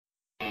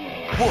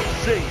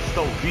Você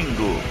está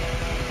ouvindo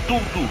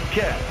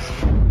TudoCast.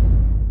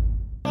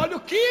 Olha o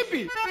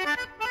kibe!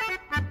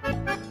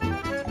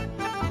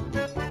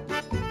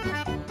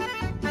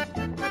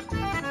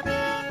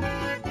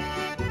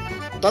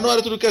 Tá no ar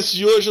do TudoCast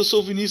de hoje, eu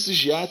sou o Vinícius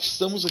Giatti,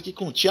 estamos aqui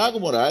com o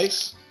Thiago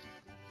Moraes.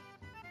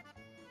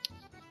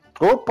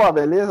 Opa,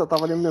 beleza? Eu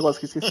tava lendo um negócio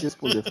que esqueci de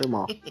responder, foi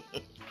mal.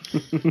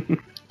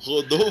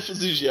 Rodolfo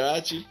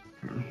Giatti.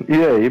 E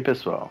aí,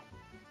 pessoal?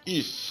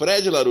 E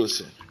Fred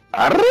Larúcia.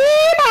 Arriba!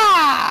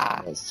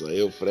 Nossa,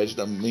 o Fred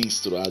tá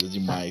menstruado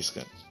demais,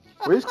 cara.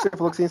 Foi isso que você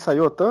falou que você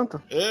ensaiou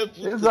tanto?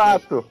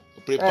 Exato.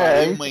 Eu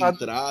preparei uma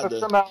entrada.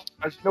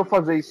 Imagina eu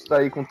fazer isso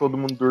daí com todo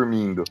mundo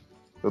dormindo.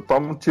 Eu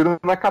tomo um tiro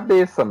na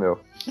cabeça, meu.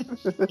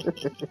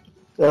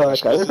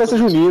 Cara, é festa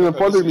junina, não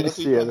pode dormir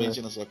cedo, né?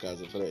 Na sua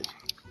casa, Fred.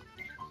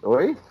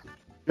 Oi?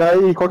 E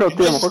aí, qual que é o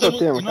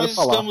tema? Nós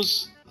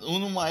estamos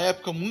numa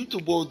época muito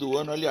boa do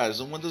ano, aliás,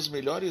 uma das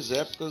melhores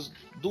épocas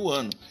do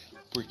ano.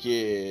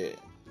 Porque,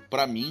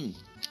 pra mim,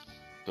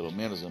 pelo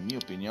menos na minha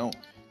opinião,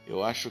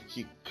 eu acho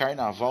que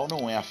carnaval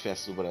não é a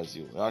festa do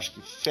Brasil. Eu acho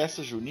que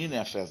festa junina é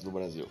a festa do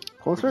Brasil.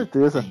 Com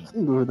certeza,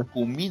 sem dúvida.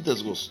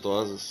 Comidas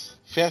gostosas,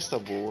 festa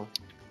boa.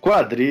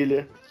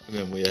 Quadrilha.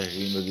 Minha mulher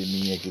rindo de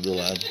mim aqui do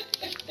lado.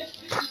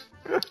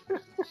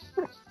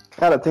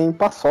 Cara, tem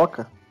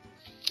paçoca.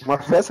 Uma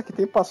festa que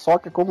tem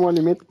paçoca como um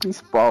alimento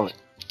principal, velho.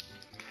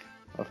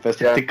 Uma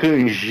festa que tem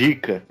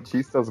canjica. Os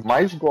artistas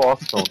mais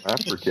gostam, né?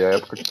 Porque é a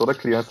época que toda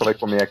criança vai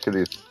comer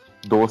aqueles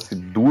doce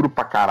duro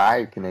pra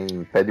caralho, que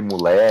nem pé de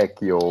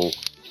moleque ou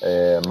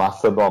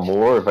maçã do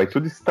amor. Vai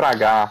tudo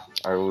estragar.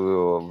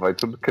 Vai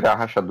tudo criar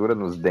rachadura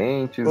nos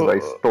dentes, vai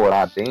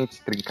estourar dentes,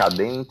 trincar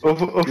dentes.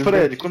 Ô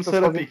Fred, quando você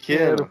era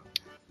pequeno,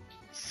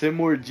 você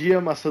mordia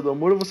a maçã do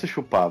amor ou você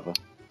chupava?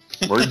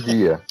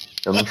 Mordia.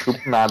 Eu não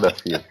chupo nada,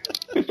 filho.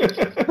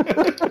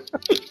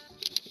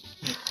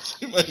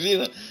 Você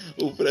imagina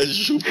o Fred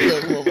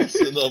chupando uma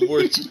maçã do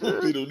amor, tipo um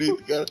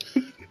pirulito, cara.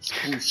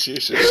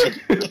 Bochecha.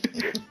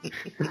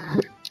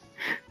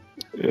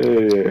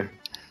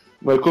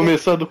 Mas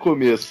começar do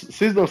começo.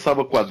 Vocês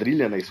dançavam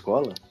quadrilha na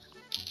escola?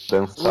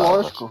 Dançava.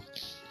 Lógico.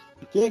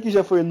 Quem aqui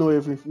já foi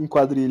noivo em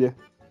quadrilha?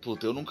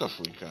 Puta, eu nunca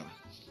fui, cara.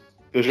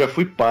 Eu já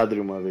fui padre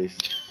uma vez.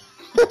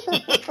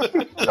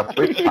 Já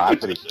foi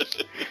padre?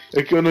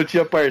 É que eu não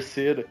tinha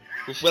parceira.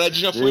 O Fred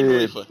já foi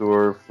noiva.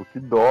 Dorfo, que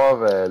dó,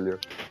 velho.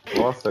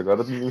 Nossa,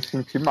 agora eu me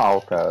senti mal,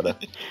 cara.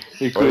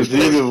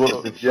 Inclusive,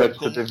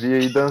 você devia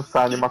ir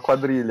dançar numa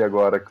quadrilha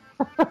agora.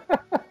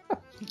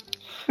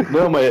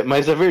 Não,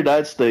 mas é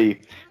verdade isso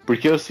daí.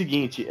 Porque é o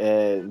seguinte,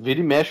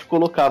 vira e mexe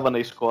colocava na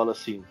escola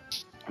assim,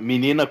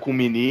 menina com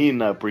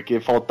menina, porque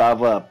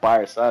faltava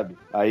par, sabe?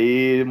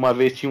 Aí uma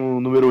vez tinha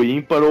um número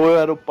ímpar, ou eu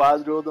era o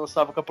padre ou eu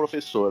dançava com a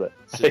professora.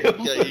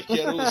 Que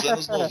era os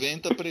anos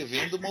 90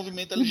 prevendo o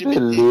movimento LGBT.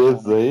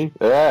 Beleza, hein?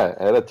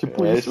 Era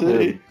tipo isso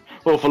aí.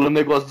 Pô, falando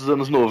negócio dos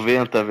anos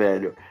 90,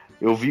 velho,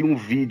 eu vi um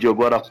vídeo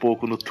agora há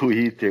pouco no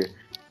Twitter,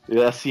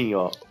 assim,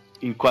 ó,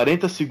 em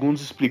 40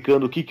 segundos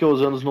explicando o que é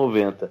os anos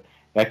 90.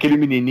 É aquele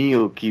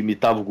menininho que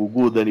imitava o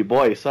Gugu, Danny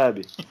Boy,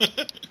 sabe?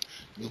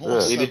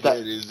 Nossa, ele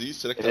existe?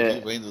 Será que tá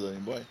vivo ainda o Danny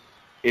Boy?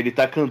 Ele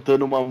tá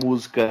cantando uma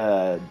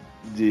música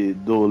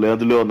do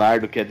Leandro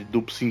Leonardo, que é de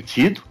duplo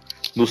sentido,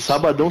 no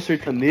Sabadão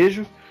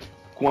Sertanejo,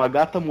 com a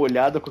gata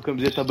molhada, com a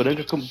camiseta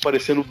branca,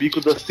 parecendo o bico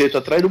das tetas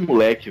atrás do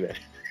moleque, velho.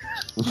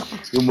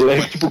 E o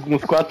moleque, tipo, com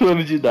uns 4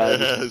 anos de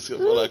idade. Se eu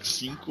falar com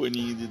 5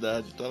 aninhos de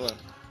idade, tá lá.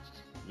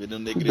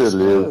 Virando negressão.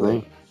 Beleza,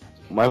 hein?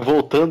 Mas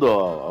voltando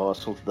ao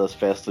assunto das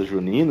festas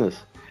juninas,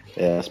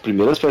 as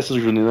primeiras festas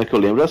juninas que eu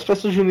lembro, as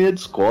festas juninas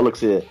de escola, que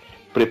você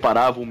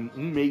preparava um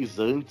mês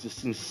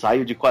antes,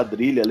 ensaio de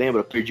quadrilha,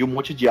 lembra? Perdi um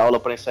monte de aula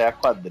pra ensaiar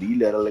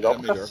quadrilha, era legal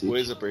pra cacete. A melhor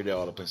coisa é perder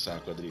aula pra ensaiar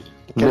quadrilha.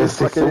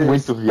 Vocês são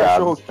muito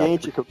viados.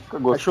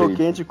 Cachorro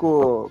quente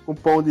com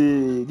pão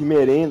de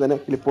merenda, né?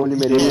 Aquele pão de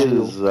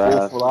merenda.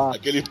 Exato. Lá.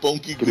 Aquele pão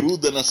que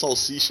gruda na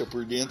salsicha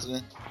por dentro,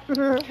 né?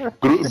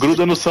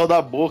 Gruda no céu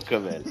da boca,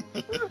 velho.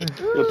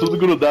 É tudo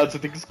grudado, você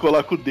tem que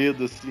escolar com o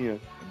dedo, assim, ó.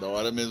 Da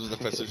hora mesmo da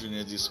festa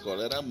junina de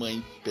escola era a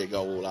mãe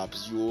pegar o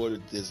lápis de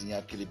olho, desenhar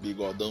aquele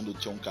bigodão do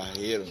Tião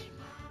Carreiro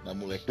na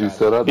molecada.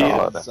 Isso era da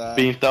hora.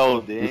 Pintar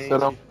o dente. Isso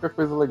era uma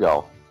coisa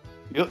legal.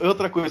 E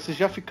outra coisa, vocês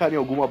já ficaram em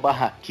alguma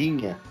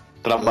barraquinha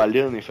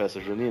trabalhando em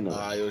festa junina?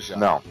 Ah, eu já.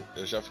 Não.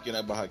 Eu já fiquei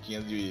na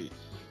barraquinha de...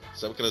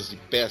 Sabe aquelas de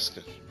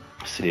pesca?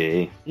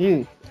 Sei.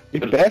 De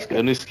pesca?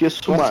 Eu não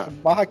esqueço uma...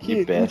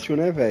 Barraquinha útil,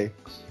 né, velho?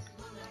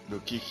 Do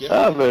que é?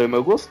 Ah, velho, mas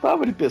eu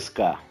gostava de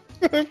pescar.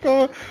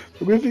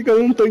 Fica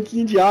num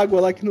tanquinho de água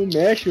lá que não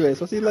mexe, velho.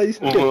 Só sei lá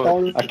espetar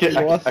um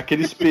negócio.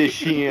 Aqueles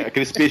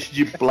peixes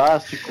de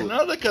plástico.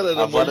 Nada, cara,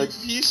 era muito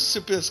difícil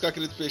você pescar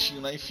aquele peixinho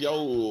lá, enfiar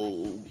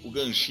o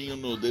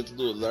ganchinho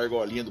dentro da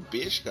argolinha do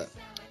peixe, cara.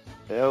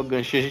 O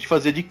ganchinho a gente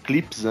fazia de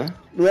clips, né?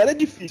 Não era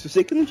difícil,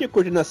 sei que não tinha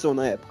coordenação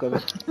na época,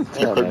 velho.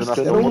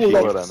 Coordenação era um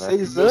moleque de né?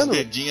 6 Meus anos.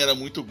 dedinhos era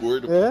muito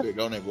gordo pra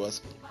pegar o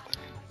negócio.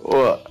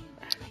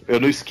 Eu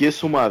não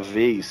esqueço uma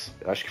vez,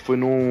 acho que foi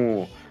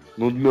no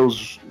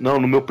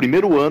meu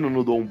primeiro ano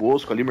no Dom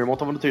Bosco, ali meu irmão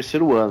tava no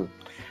 3º ano.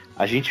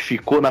 A gente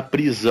ficou na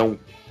prisão.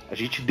 A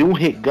gente deu um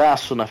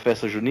regaço na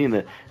festa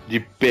junina de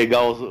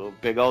pegar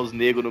os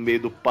negros no meio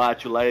do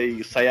pátio lá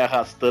e sair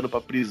arrastando pra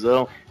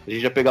prisão. A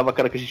gente já pegava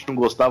cara que a gente não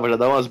gostava, já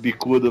dava umas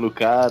bicudas no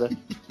cara.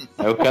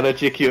 Aí o cara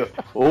tinha que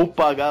ou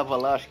pagava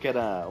lá, acho que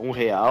era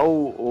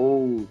R$1,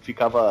 ou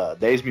ficava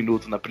 10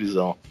 minutos na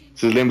prisão.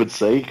 Vocês lembram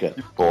disso aí, cara?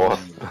 Que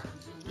bosta.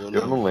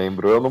 Eu não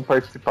lembro, eu não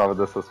participava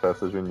dessas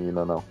festas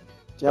juninas, não.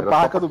 Tinha a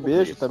barraca do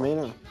beijo também,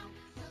 né?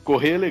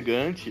 Correr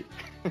elegante.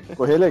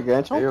 Correr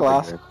elegante é um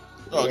clássico.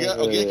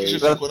 Alguém aqui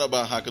já ficou na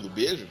barraca do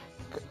beijo?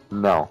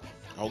 Não.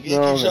 Alguém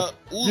aqui já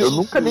usufruiu eu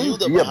nunca nem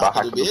vi a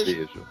barraca do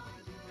beijo.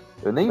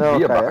 Eu nem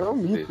vi a barraca do beijo. É um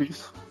mito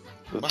isso.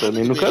 Eu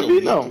também nunca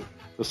vi, não.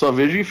 Eu só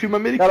vejo em filme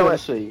americano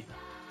isso aí.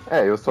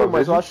 Eu só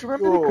vejo em filme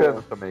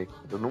americano também.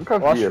 Eu nunca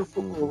vi. Eu acho que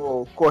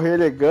o Correr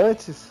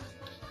Elegantes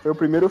foi o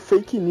primeiro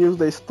fake news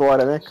da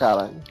história, né,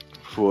 cara?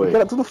 Foi. Porque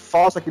era tudo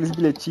falso aqueles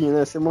bilhetinhos,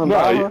 né? Você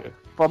mandava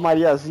pra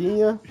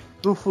Mariazinha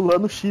do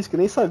fulano X, que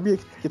nem sabia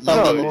que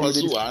tava no nome pra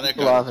zoar, né,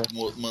 cara? Lá,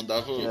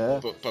 mandava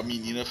pra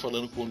menina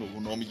falando com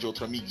o nome de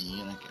outro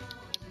amiguinho, né, cara?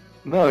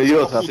 Não, e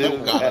outra,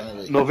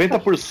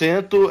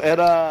 90%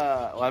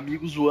 era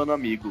amigo zoando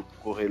amigo,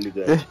 Correr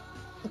Elegante.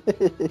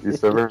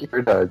 Isso é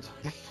verdade.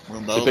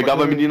 Você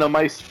pegava a menina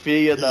mais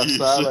feia da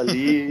sala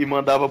ali e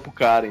mandava pro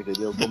cara,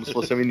 entendeu? Como se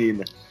fosse a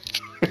menina.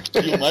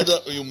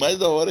 E o mais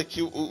da hora é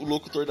que o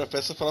locutor da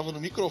festa falava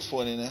no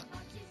microfone, né?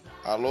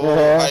 Alô,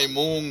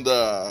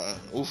 Raimunda,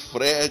 o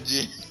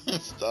Fred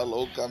está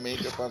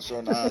loucamente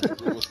apaixonado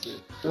por você.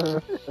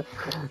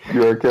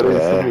 Pior que era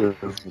isso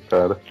mesmo,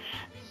 cara.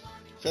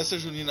 Festa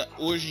junina,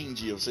 hoje em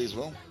dia, vocês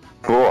vão?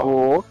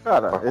 Pô,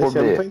 cara, esse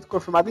ano foi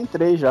confirmado em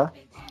 3 já.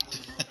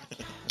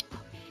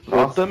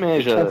 Eu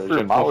também já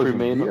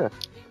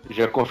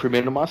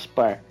confirmei numas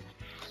par.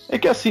 É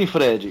que assim,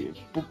 Fred,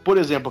 por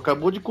exemplo,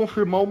 acabou de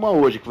confirmar uma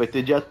hoje, que vai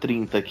ter dia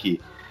 30 aqui.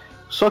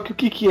 Só que o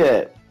que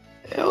é?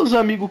 É os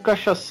amigos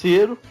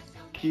cachaceiros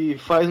que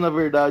faz, na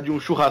verdade, um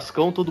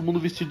churrascão, todo mundo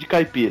vestido de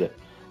caipira.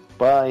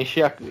 Pra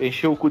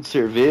encher o cu de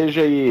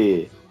cerveja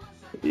e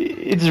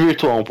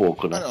desvirtuar um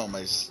pouco, né? Não,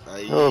 mas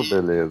aí...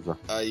 beleza.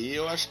 Aí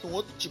eu acho que é um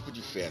outro tipo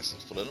de festa.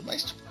 Tô falando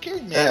mais tipo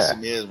quermesse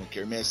mesmo.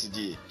 Quermesse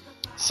de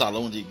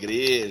salão de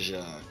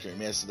igreja,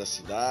 quermesse da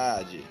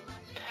cidade.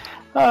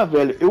 Ah,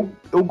 velho, eu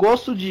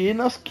gosto de ir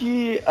nas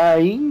que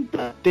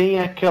ainda tem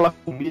aquela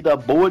comida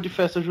boa de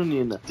festa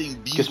junina. Tem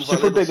bingo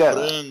valendo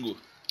frango.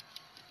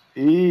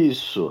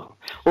 Isso.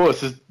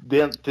 Esses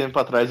tempo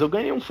atrás eu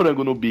ganhei um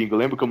frango no bingo.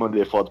 Lembra que eu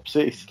mandei foto pra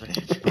vocês?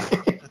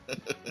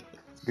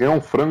 Ganhou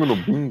um frango no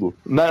bingo?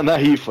 Na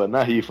rifa,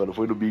 não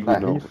foi no bingo,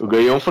 não. Rifa. Eu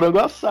ganhei um frango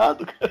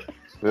assado, cara.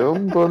 Eu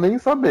não tô nem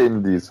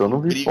sabendo disso, eu não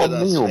vi foto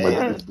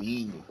nenhuma.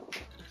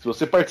 Se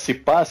você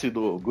participasse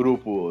do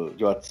grupo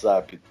de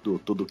WhatsApp do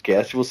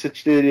TudoCast, você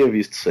teria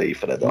visto isso aí,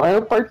 Fredão. Mas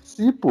eu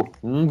participo,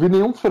 não vi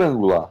nenhum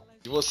frango lá.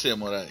 E você,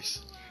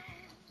 Moraes?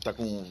 Tá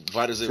com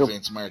vários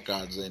eventos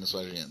marcados aí na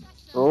sua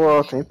agenda.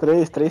 Tem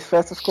três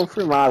festas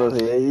confirmadas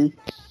aí.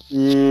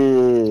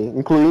 E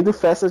incluindo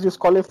festas de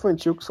escola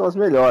infantil, que são as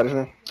melhores,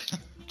 né?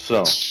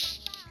 São.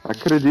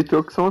 Acredito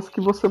eu que são as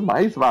que você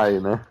mais vai,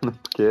 né?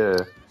 Porque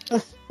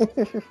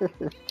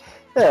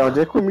onde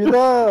é comida.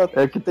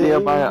 É que tem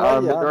a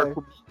melhor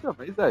comida,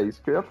 mas é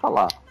isso que eu ia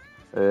falar.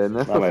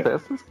 Nessas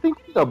festas tem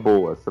comida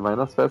boa. Você vai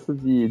nas festas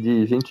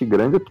de gente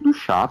grande, é tudo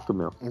chato,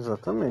 meu.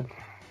 Exatamente.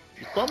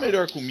 E qual a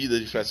melhor comida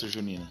de festa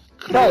junina?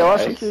 Cara, eu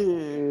acho que.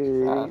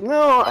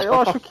 Não,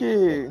 eu acho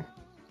que.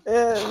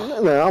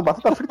 Não,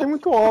 batata frita é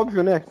muito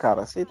óbvio, né,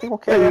 cara? Você tem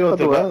qualquer época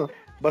do ano.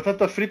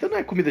 Batata frita não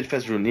é comida de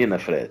festa junina,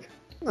 Fred?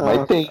 Não,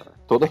 mas tem. Cara.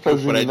 Toda festa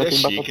junina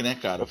tem batata. Chique, né,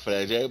 cara? O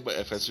Fred é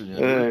festa junina,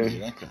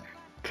 né, cara?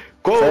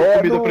 Qual a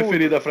comida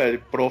preferida,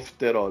 Fred?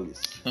 Profiteroles.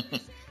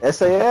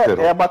 Essa aí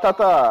é a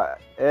batata.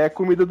 É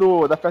comida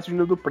da festa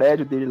junina do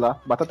prédio dele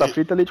lá. Batata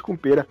frita, leite com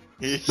pera.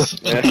 Isso.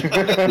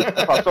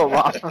 Pra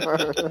tomar.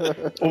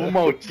 Ovo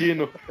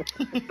maltino.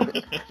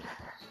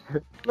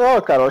 Não,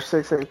 cara, acho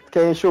que você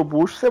quer encher o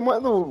bucho, você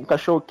manda um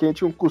cachorro quente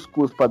e um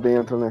cuscuz pra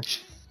dentro, né?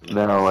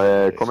 Não,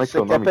 como é que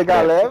é o nome? Você quer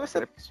pegar leve, você...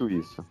 Crepe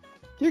suíço.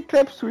 Que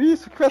crepe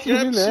suíço? Que festa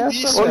junina é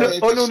essa?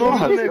 Olha o nome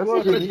do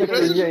negócio.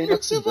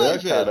 Você vai,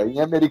 cara, em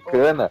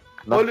Americana.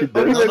 Olha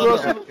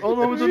o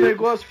nome do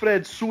negócio,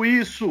 Fred.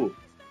 Suíço,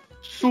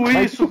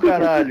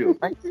 caralho.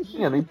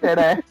 Não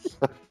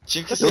interessa.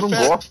 Tinha que ser eu não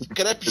gosto de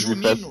crepe de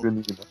junino. festa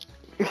junina.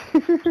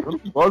 Eu não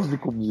gosto de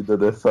comida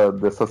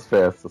dessas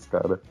festas,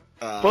 cara.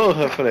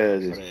 Porra,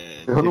 Fred.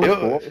 Eu não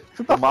gosto.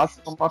 Você tá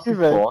máximo uma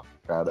pipoca,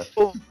 cara.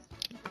 O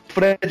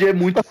Fred é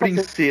muito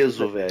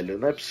princeso, velho.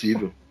 Não é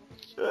possível.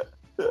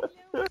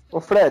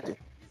 Ô, Fred,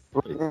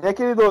 tem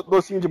aquele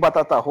docinho de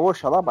batata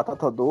roxa lá,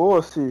 batata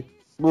doce,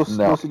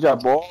 doce de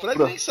abóbora.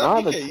 Fred nem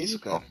sabe o que é isso,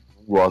 cara.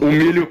 Um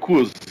milho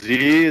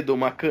cozido,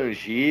 uma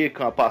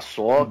canjica, uma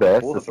paçoca.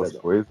 Essas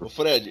coisas. Ô,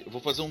 Fred, eu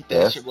vou fazer um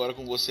teste agora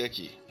com você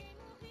aqui.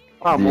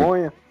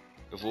 Pamonha.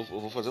 Eu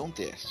vou fazer um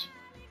teste.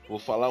 Vou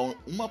falar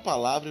uma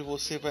palavra e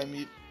você vai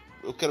me...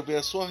 Eu quero ver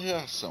a sua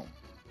reação.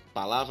 A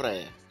palavra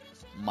é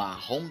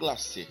marrom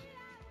glacê.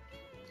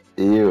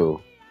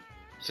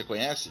 Você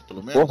conhece,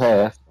 pelo menos? Porra,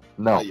 é essa?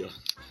 Não. Aí, ó.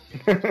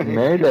 Que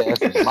merda é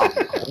essa?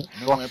 Marrom?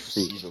 Não é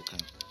possível,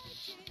 cara.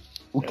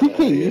 O que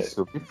é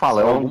isso? Me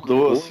fala, É é um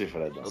doce,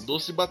 Fred. É o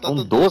doce de batata Um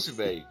doce, doce?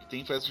 velho, que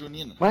tem em festa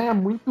junina. Mas é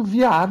muito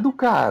viado,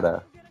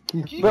 cara.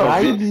 Que Não,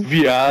 raio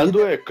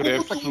viado é Como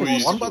crepe que doce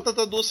suíço. de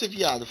batata doce é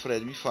viado,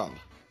 Fred? Me fala.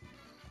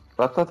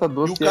 Batata E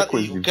doce o, é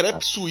coisa e de o crepe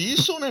viado.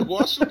 suíço é um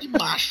negócio de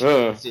macho,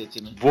 Ah.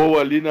 cacete, né? Vou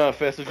ali na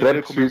festa junina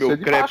Crepe comer suíço meu é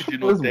de crepe macho de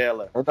mesmo.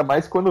 Nutella. Ainda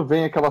mais quando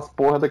vem aquelas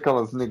porra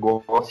daquelas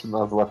negócios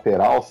nas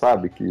lateral,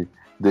 sabe? Que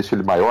deixa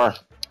ele maior.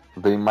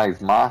 Vem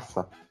mais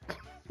massa.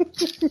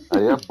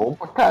 Aí é bom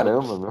pra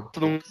caramba, meu. Tu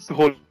não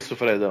rolou isso,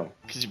 Fredão.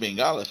 Que de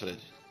bengala, Fred?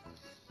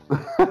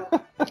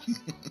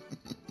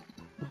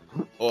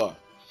 Ó,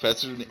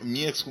 festa junina,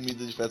 minhas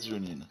comidas de festa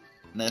junina.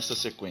 Nessa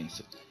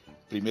sequência.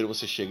 Primeiro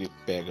você chega e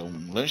pega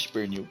um lanche de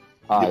pernil.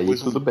 Aí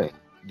depois tudo bem.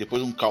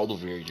 Depois um caldo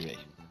verde, velho.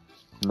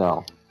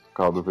 Não,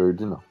 caldo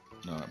verde não.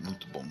 Não, é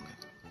muito bom, cara.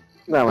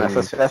 Não,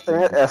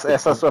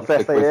 essa sua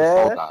festa aí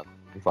tá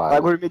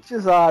Vai.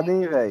 gourmetizada,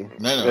 hein, velho?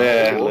 Não,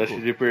 É, louco. lanche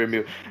de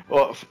pernil.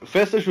 Ó,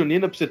 festa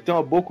junina, pra você ter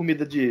uma boa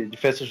comida de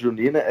festa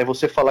junina, é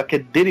você falar que é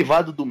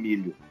derivado do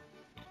milho.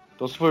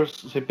 Então, se for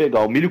você pegar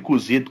o milho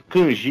cozido,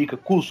 canjica,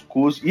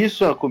 cuscuz,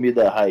 isso é uma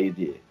comida raiz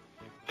de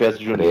festa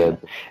junina.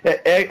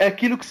 É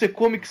aquilo que você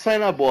come que sai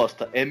na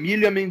bosta. É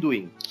milho e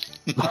amendoim.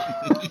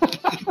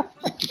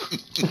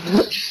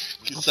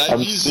 Que sai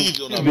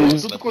visível na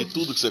bosta, né? Porque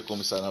tudo que você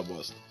come sai na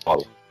bosta.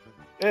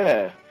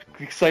 É,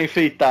 que sai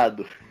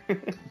enfeitado.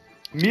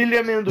 Milho e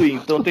amendoim.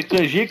 Então tem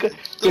canjica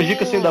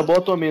sem dar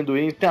bota o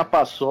amendoim, tem a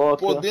paçoca.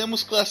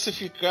 Podemos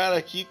classificar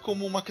aqui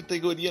como uma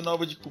categoria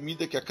nova de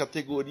comida, que é a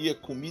categoria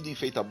comida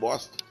enfeita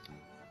bosta.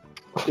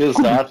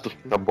 Exato.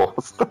 Da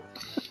bosta.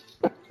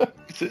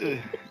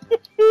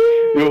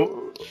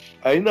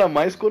 Ainda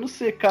mais quando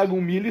você caga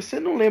um milho e você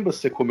não lembra se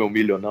você comeu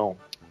milho ou não.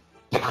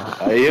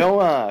 Aí é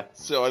uma.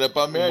 Você olha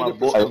pra merda e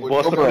bosta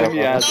problema.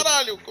 premiada.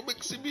 caralho, como é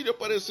que esse milho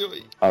apareceu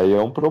aí? Aí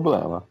é um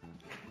problema.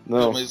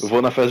 Não, mas- eu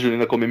vou na festa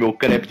junina comer meu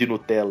crepe de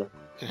Nutella.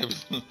 Crepe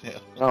de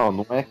Nutella.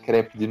 Não é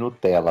crepe de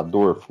Nutella,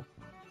 Dorfo.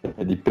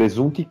 É de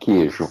presunto e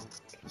queijo.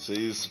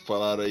 Vocês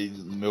falaram aí,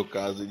 no meu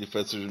caso, aí de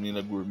festa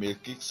junina gourmet. O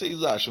que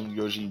vocês acham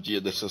de hoje em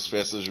dia dessas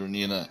festas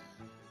junina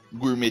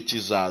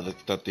gourmetizadas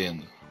que tá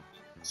tendo?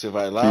 Você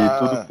vai Que lá,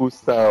 tudo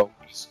custa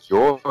de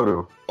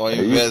ouro. ao é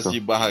invés isso? de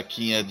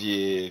barraquinha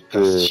de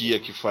castia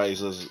que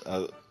faz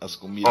as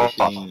comidas,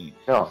 Opa. tem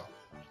Não,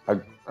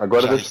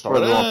 agora já deixa eu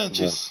fazer uma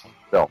pergunta. restaurantes.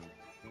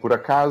 Por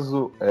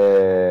acaso,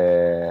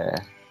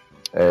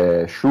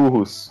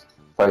 churros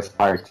faz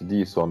parte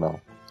disso ou não?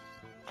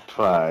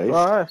 Faz.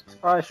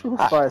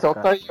 Churros faz, então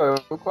cara. tá aí, ó,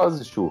 eu gosto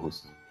de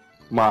churros.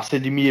 Massa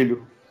de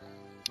milho.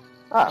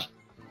 Ah,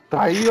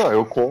 tá aí, ó,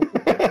 eu como,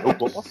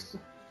 eu gosto.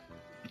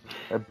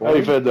 É bom.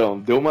 Aí, Fredão,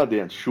 deu uma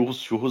dentro.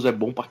 Churros é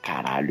bom pra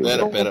caralho.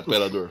 Pera, velho.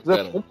 pera, Dorfo. É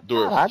Pera, bom pra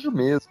Dorfo. caralho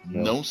mesmo.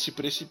 meu. Não se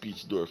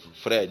precipite, Dorfo.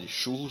 Fred,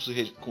 churros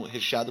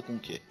recheado com o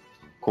quê?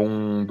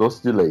 Com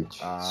doce de leite,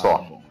 Tá só.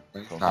 bom.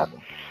 Então Nada. tá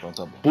bom. Então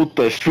tá bom.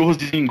 Puta, churros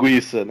de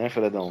linguiça, né,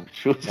 Fredão?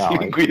 Churros Não, de aí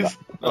linguiça.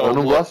 Eu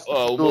não gosto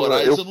O do-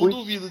 Moraes eu eu não fui-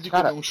 duvido de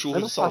Cara, comer um churro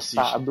ano de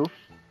salsicha. passado.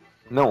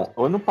 Não,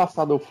 ano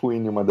passado eu fui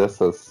em uma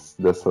dessas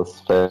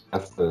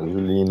festas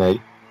Julina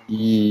aí.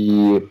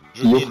 E eu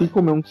Julina. fui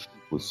comer um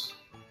churros.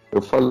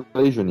 Eu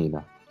falei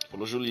Junina.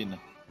 Falou Julina.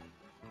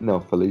 Não,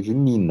 eu falei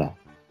Junina.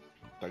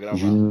 Tá gravado.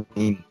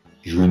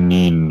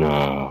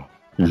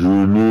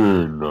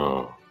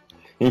 Junina.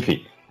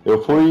 Enfim,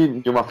 eu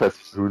fui em uma festa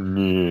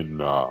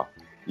junina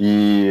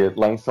e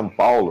lá em São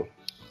Paulo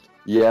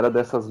e era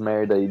dessas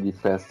merda aí de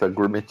festa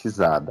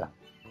gourmetizada.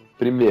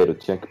 Primeiro,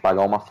 tinha que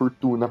pagar uma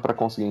fortuna pra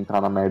conseguir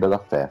entrar na merda da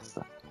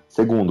festa.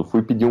 Segundo,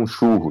 fui pedir um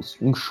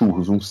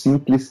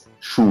simples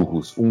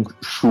churros,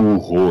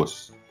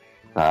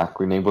 tá?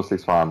 Que nem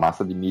vocês falam,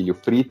 massa de milho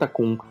frita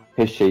com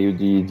recheio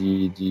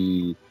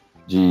de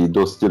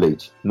doce de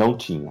leite. Não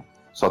tinha.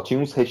 Só tinha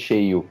uns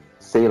recheios,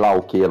 sei lá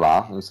o que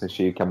lá, uns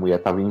recheios que a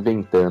mulher tava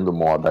inventando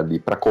moda ali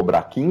pra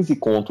cobrar 15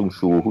 conto um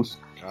churros.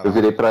 Caralho. Eu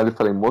virei pra ela e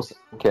falei, moça,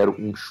 eu quero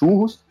um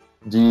churros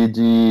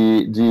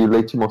de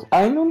leite moça.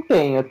 Ai, não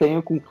tenho, eu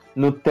tenho com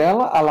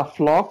Nutella, a la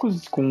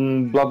flocos,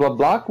 com blá blá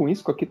blá, com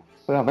isso, com aquilo.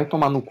 Eu falei, ah, vai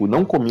tomar no cu.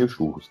 Não comi os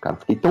churros, cara.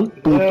 Fiquei tão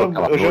puto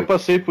aquela Eu já noite.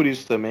 passei por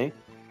isso também.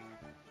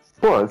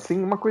 Pô,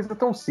 assim, uma coisa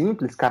tão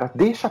simples, cara.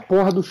 Deixa a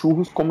porra do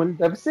churros como ele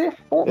deve ser.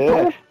 Pô,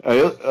 pronto. Aí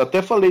eu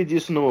até falei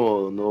disso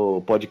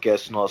no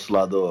podcast nosso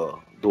lá do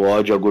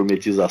ódio à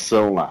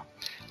gourmetização lá.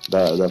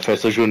 Da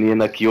festa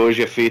junina, que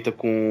hoje é feita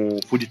com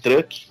food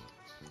truck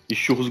e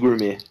churros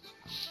gourmet.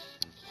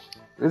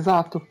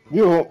 Exato.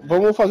 Viu?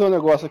 Vamos fazer um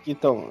negócio aqui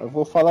então. Eu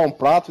vou falar um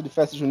prato de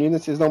festa junina e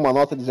vocês dão uma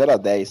nota de 0 a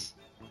 10.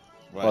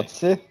 Vai, Pode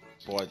ser?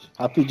 pode.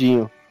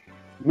 Rapidinho.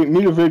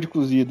 Milho verde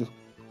cozido.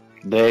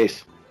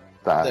 10.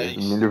 Tá, 10.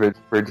 milho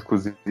verde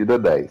cozido é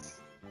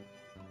 10.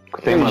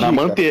 Tem Canjica. Na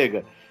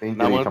manteiga. Tem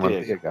na direito à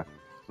manteiga.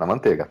 Na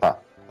manteiga, tá.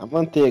 A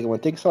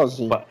manteiga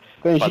sozinho. Pra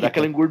Canjica. dar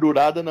aquela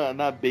engordurada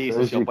na base, assim, ó,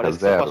 Canjica, parece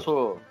que zero. você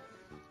passou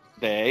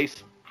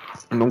 10.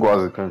 Não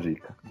gosto de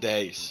canjica.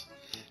 10.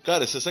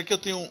 Cara, você sabe que eu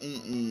tenho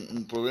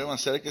um problema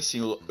sério que assim,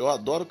 eu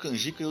adoro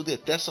canjica e eu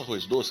detesto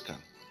arroz doce, cara.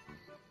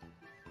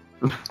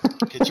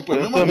 Que tipo, é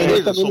a mesma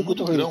coisa, só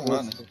muda o grão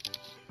lá, né?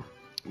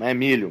 Mas é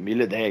milho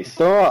é 10.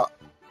 Então, ó.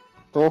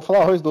 Então vou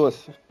falar arroz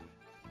doce.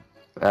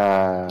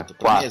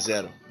 Pra mim é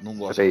 0. Não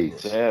gosto.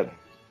 3. 0.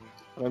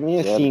 Pra mim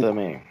é 0 5.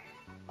 também.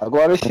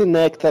 Agora esse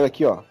néctar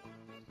aqui, ó.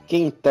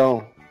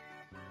 Quentão.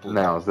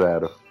 Não,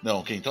 0.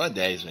 Não, quentão é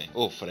 10, velho.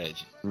 Ô,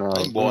 Fred. Não,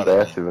 vai embora, não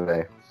desce,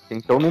 velho.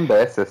 Então não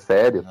desce, é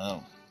sério.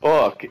 Não.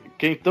 Ó,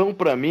 quentão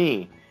pra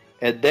mim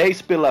é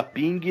 10 pela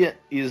pinga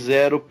e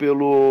 0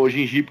 pelo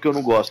gengibre que eu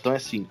não gosto, então é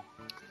 5.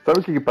 Sabe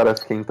o que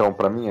parece quentão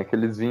pra mim?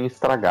 Aqueles vinhos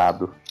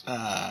estragados.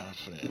 Ah,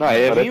 Fred. Não,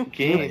 é Parece vinho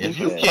quente. é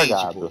vinho Fred. quente,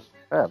 estragado.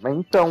 Mas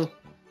então.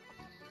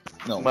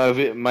 Não.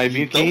 Mas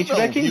vinho Então, quente não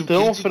é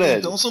quentão, Fred.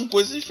 Então são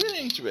coisas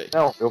diferentes, velho.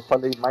 Não, eu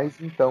falei mais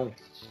então.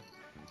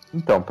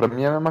 Então, pra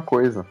mim é a mesma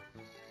coisa.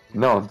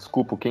 Não,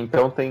 desculpa, o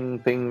quentão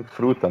tem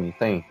fruta, não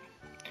tem?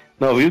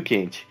 Não, vinho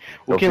quente.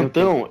 O Eu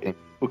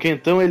vi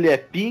quentão ele é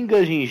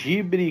pinga,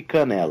 gengibre e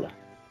canela.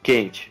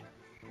 Quente.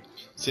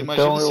 Você Então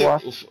imagina eu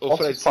você. Ô,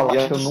 Fred, você falar que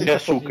eu imagina nunca de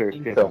açúcar,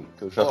 tomei quentão,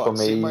 que eu já Ó,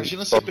 tomei. você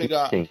imagina só você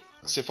pegar- quente.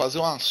 você fazer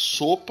uma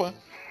sopa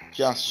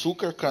que é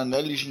açúcar,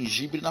 canela e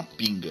gengibre na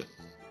pinga.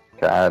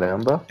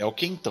 Caramba. É o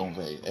quentão,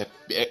 velho.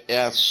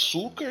 É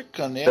açúcar,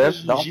 canela e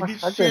Deve dar uma gengibre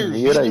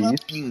caganeira fervido na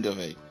isso. pinga,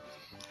 velho.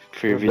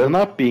 Fervido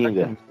na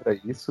pinga. É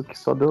isso que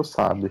só Deus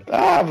sabe.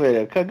 Ah,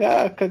 velho,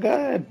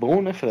 cagar é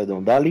bom, né,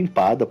 Fredão? Dá uma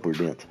limpada por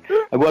dentro.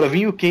 Agora,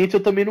 vinho quente eu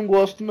também não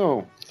gosto,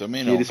 não.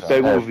 Também Que não, eles cara.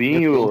 pegam o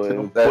vinho quente vinho,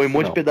 não desce, põe um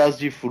monte não. de pedaço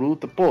de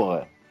fruta,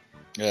 porra.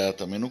 É,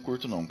 também não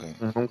curto não, cara.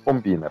 Não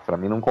combina, pra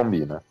mim não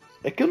combina.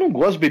 É que eu não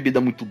gosto de bebida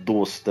muito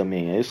doce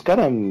também. Aí os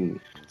caras,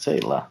 sei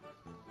lá.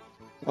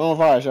 Então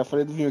vai, já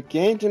falei do vinho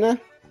quente, né?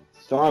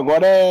 Então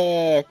agora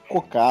é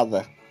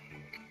cocada.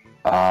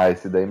 Ah,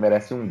 esse daí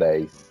merece um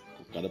 10.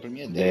 O cara pra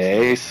mim é 10.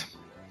 10.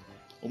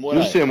 Ô, E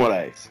Moraes, você,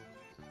 Moraes?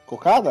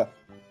 Cocada?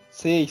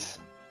 6.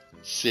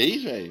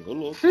 6, velho? Ô,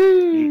 louco.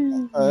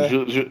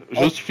 É.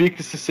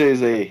 Justifique esses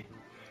 6 aí.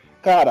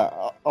 Cara,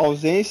 a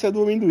ausência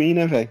do amendoim,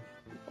 né, velho?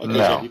 Olha, eu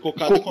já vi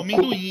cocada com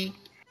amendoim, hein?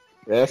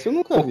 Essa eu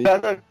nunca vi.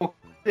 Cocada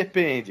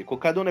depende.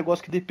 Cocada é um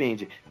negócio que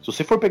depende. Se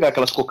você for pegar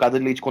aquelas cocadas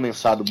de leite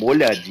condensado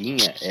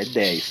molhadinha, é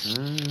 10.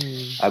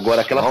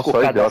 Agora aquelas Nossa,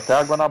 cocadas. deu até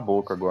água na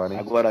boca agora, hein?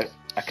 Agora,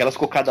 aquelas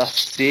cocadas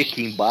secas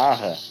em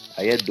barra,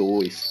 aí é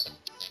 2.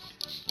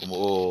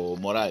 Ô,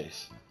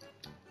 Moraes,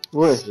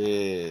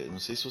 Oi. não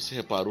sei se você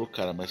reparou,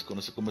 cara, mas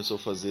quando você começou a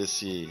fazer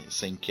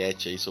essa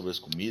enquete aí sobre as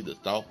comidas e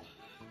tal,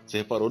 você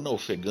reparou na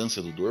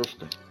ofegância do Dorf,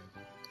 cara?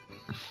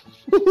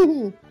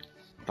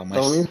 Tá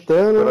mais,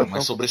 aumentando, né?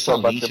 mais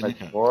sobressalente, né,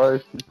 cara?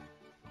 Forte.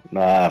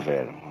 Ah,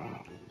 velho.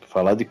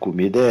 Falar de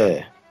comida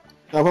é.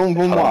 Então,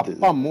 vamos Fala lá, dele.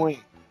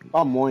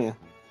 pamonha.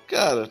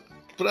 Cara,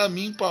 pra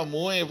mim,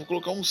 pamonha, eu vou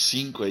colocar um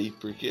 5 aí,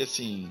 porque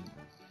assim.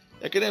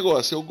 É aquele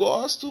negócio, eu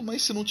gosto,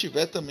 mas se não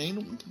tiver também,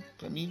 não,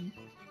 pra mim,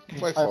 não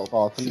faz Faz falta.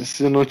 falta, né?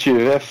 Se não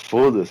tiver,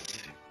 foda-se.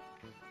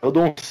 Eu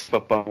dou um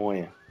pra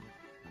pamonha.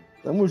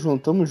 Tamo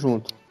junto.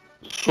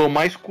 Sou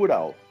mais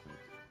curau.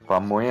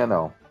 Pamonha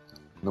não.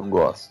 Não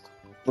gosto.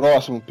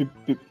 Próximo,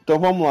 então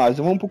vamos lá,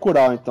 vamos pro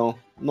curau então.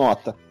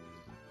 Nota.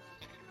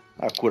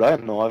 A curau é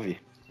 9.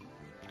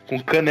 Com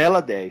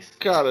canela 10.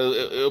 Cara,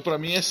 eu pra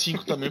mim é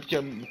 5 também, porque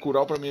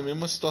curau pra mim é a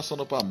mesma situação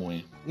da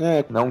pamonha.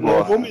 É, Não eu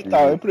gosto. vou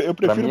aumentar, eu prefiro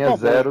Pra mim é pamonha,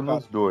 0 cara.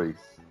 nos dois.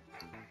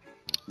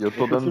 E eu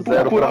tô dando prefiro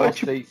 0 procurar, pra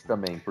tipo- vocês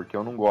também, porque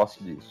eu não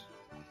gosto disso.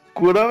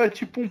 Curau é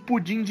tipo um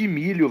pudim de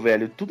milho,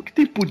 velho. Tudo que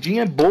tem pudim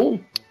é bom.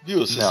 Viu,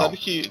 você Não. sabe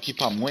que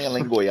pamonha lá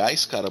em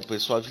Goiás, cara, o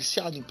pessoal é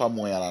viciado em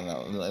pamonha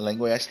lá em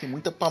Goiás tem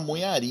muita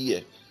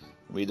pamonharia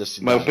no meio da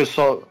cidade. Mas o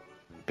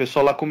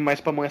pessoal lá come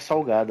mais pamonha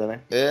salgada,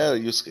 né? É,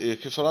 e eu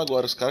quero falar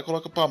agora, os caras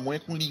colocam pamonha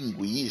com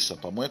linguiça,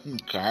 pamonha com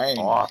carne.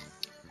 Nossa.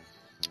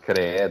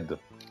 Credo.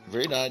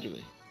 Verdade,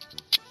 velho.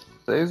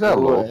 Vocês é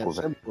louco,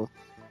 essa velho. é boa.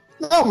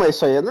 Não, mas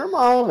isso aí é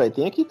normal, velho.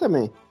 Tem aqui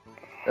também.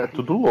 É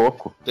tudo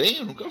louco. Tem?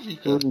 Eu nunca vi,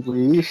 cara.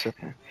 Linguiça.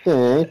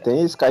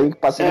 Tem. Esse caiu que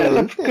passa É, no ela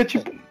meio, fica tem.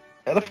 tipo.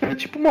 Ela fica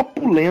tipo uma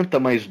polenta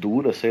mais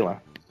dura, sei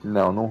lá.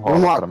 Não Vamos rola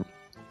lá. pra mim.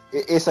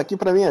 Esse aqui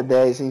pra mim é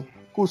 10, hein?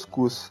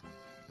 Cuscuz.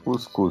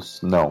 Cuscuz,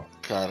 não.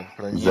 Cara,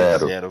 pra mim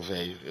Zero. é 0,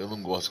 velho. Eu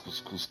não gosto de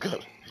cuscuz, cara.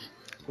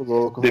 Tô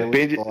louco,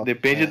 Depende, velho.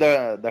 depende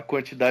da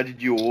quantidade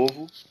de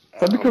ovo.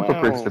 Sabe o que eu tô É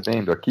um-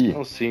 percebendo aqui? É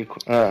um 5.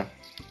 Ah.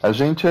 A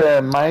gente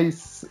é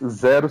mais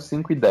 0,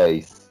 5 e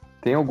 10.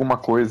 Tem alguma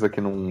coisa que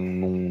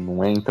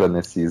não entra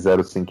nesse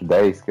 0, 5 e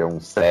 10, que é um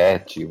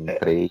 7, um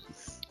 3?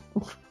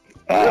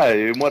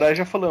 Eu e o Moraes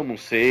já falamos, um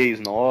 6,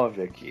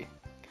 9 aqui.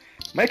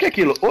 Mas é que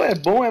aquilo, ou é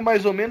bom, é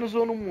mais ou menos,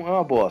 ou não é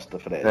uma bosta,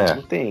 Fred. É.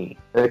 Não tem.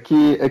 É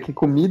que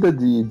comida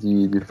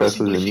de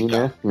festa junina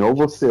é assim, ou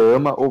você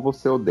ama ou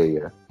você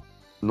odeia.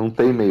 Não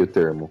tem meio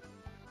termo.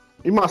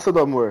 E maçã do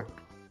amor?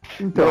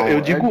 Então,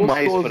 Eu digo é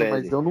mais, gostoso, Fred.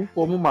 mas eu não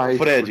como mais.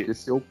 Fred, porque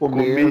se eu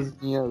comer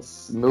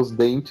meus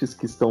dentes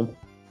que estão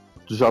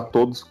já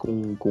todos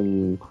com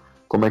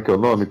como é que é o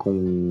nome?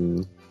 Com...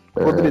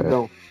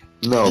 Podridão.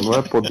 Não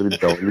é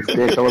podridão. Eles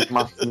têm aquelas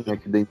massinhas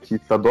que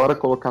dentista adora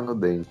colocar no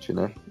dente,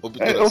 né? Ô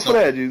Obturação.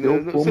 Fred,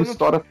 Eu você como não-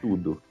 estoura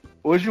tudo.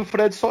 hoje o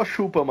Fred só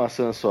chupa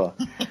maçã só.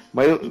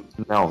 Mas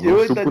Não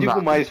eu ainda chupo digo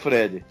nada. mais,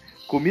 Fred.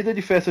 comida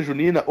de festa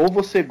junina, ou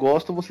você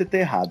gosta ou você tá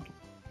errado.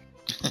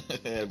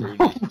 É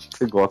verdade.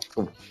 Você gosta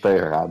ou você tá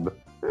errado.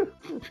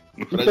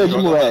 Fred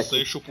joga maçã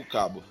e chupa o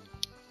cabo.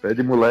 Pé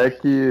de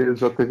moleque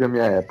já teve a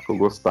minha época, eu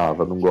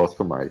gostava, não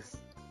gosto mais.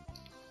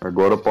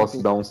 Agora eu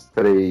posso dar uns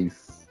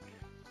 3.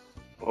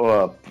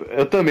 Ó,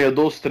 eu também, eu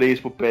dou os 3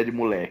 pro pé de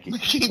moleque.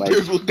 Quem Mas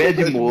perguntou pé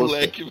de moça.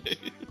 moleque,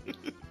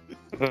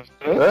 velho?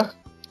 Hã?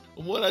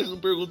 O Moraes não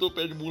perguntou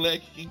pé de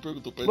moleque. Quem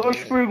perguntou pé de Nós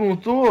moleque?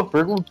 perguntou.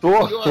 Perguntou,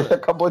 Agora. ele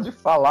acabou de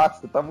falar,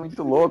 você tá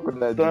muito louco,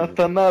 né?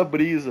 Tá na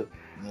brisa.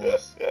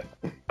 Nossa.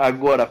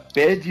 Agora,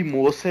 pé de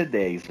moça é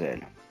 10,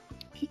 velho.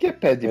 O que é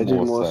pé de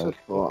moça?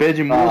 Ó. Pé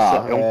de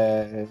moça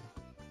é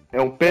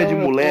é um pé de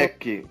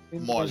moleque.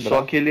 Mole.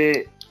 Só que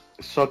ele.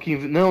 Só que.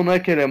 Não é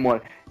que ele é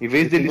mole. Em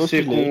vez Ele tem dele doce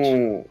ser de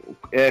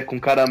leite. com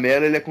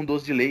caramelo, ele é com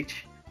doce de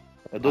leite.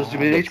 É doce de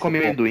leite com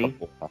amendoim.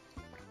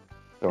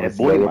 Então, É esse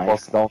bom daí demais, eu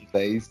posso dar um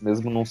 10,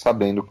 mesmo não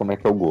sabendo como é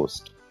que é o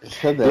gosto.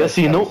 Isso é 10, E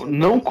assim, cara.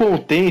 não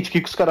contente, o que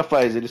os caras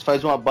fazem? Eles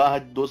fazem uma barra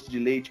de doce de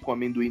leite com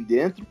amendoim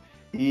dentro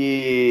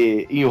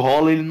e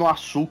enrola ele no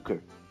açúcar.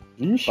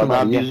 Ixi, Pra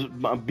dar Maria.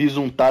 uma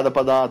bisuntada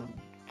pra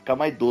ficar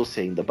mais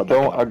doce ainda. Pra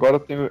Então, dar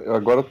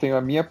agora eu tenho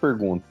a minha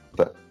pergunta.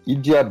 E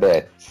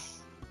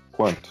diabetes?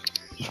 Quanto?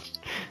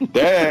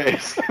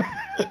 10!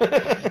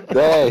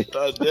 10.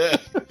 Tá 10.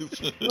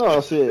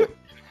 Não,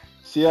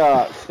 se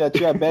a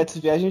tia Beth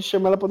vier, a gente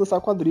chama ela pra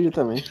dançar quadrilha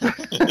também.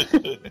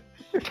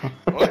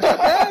 Ô,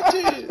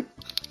 diabetes!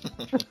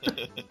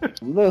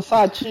 Vamos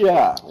dançar,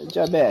 tia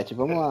Beth,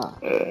 vamos lá.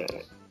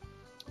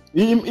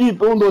 E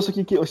um doce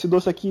aqui, esse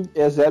doce aqui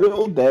é 0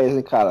 ou 10,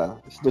 né, cara?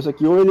 Esse doce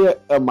aqui, ou ele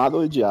é amado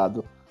ou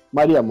odiado.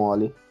 Maria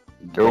Mole.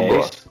 Eu 10.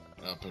 gosto.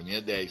 Não, pra mim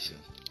é 10.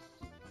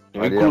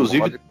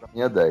 Inclusive, Pra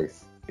mim é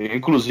 10. eu,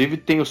 inclusive,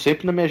 tenho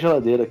sempre na minha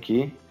geladeira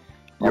aqui.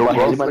 E eu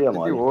barrinha de gosto Maria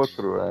daquele Mole.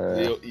 outro.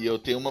 E eu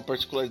tenho uma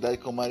particularidade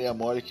com a Maria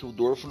Mole que o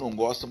Dorfo não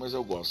gosta, mas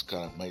eu gosto,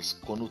 cara. Mas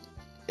quando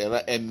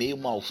ela é meio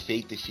mal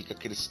feita e fica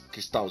aquele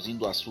cristalzinho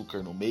do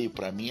açúcar no meio,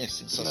 pra mim é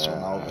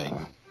sensacional, velho.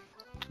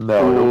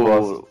 Não, eu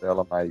gosto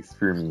dela mais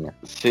firminha.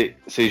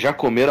 Vocês já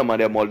comeram a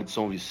Maria Mole de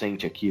São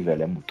Vicente aqui,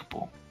 velho? É muito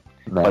bom.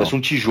 Não. Parece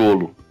um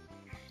tijolo.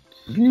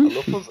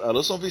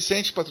 Alô, São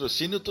Vicente,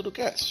 patrocínio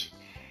TudoCast.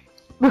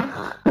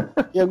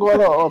 E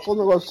agora, ó, fala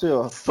um negócio seu,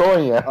 ó.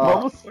 Sonha,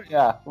 vamos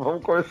sonhar.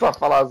 Vamos começar a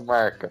falar as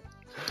marcas.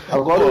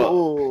 Agora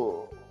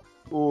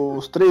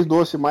os 3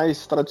 doces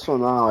mais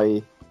tradicionais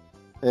aí.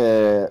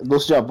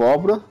 Doce de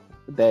abóbora,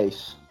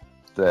 10.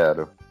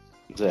 0.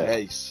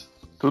 10.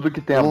 Tudo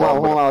que tem Vamos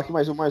abóbora. lá, aqui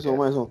mais um.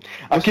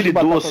 Aquele de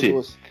batata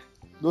doce.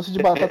 Doce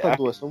de batata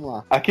doce, vamos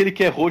lá. Aquele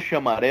que é roxo e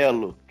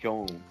amarelo, que é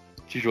um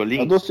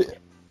tijolinho. É doce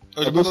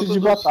de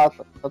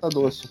batata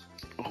doce.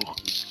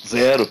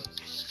 0.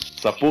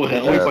 Essa porra é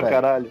ruim pra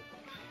caralho.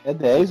 É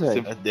 10,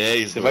 velho. É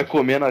 10. Você vai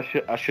comendo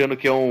achando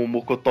que é um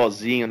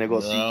mocotozinho, um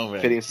negocinho Não, velho.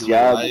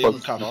 diferenciado. Aí um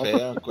café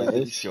é uma coisa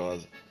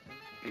deliciosa.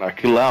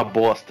 Aquilo lá é uma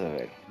bosta,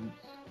 velho.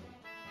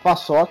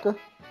 Paçoca.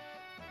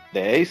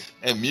 10.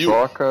 É 1000.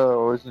 Toca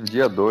hoje em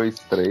dia 2,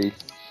 3.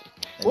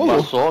 Ô,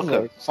 Paçoca.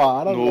 velho,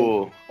 para, velho.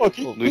 No... Ô,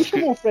 quem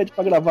chamou o Fred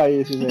pra gravar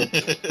esse, velho?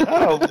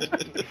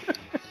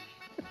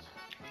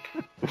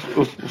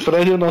 O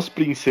Fred é o nosso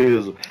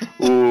princeso.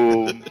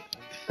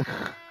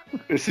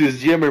 Esses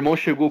dias meu irmão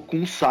chegou com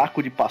um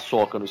saco de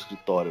paçoca no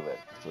escritório, velho.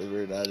 Foi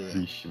verdade, velho.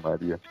 Vixe,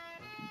 Maria.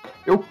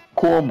 Eu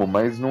como,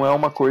 mas não é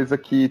uma coisa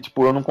que,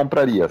 tipo, eu não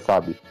compraria,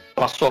 sabe?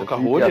 Paçoca Eu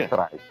fico rolha?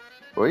 atrás.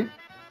 Oi?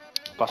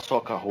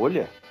 Paçoca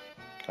rolha?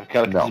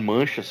 Aquela que Não.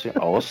 desmancha assim.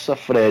 Nossa,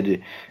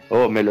 Fred.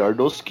 Melhor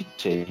doce que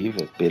tem,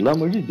 velho. Pelo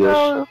amor de Deus.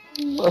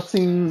 Não,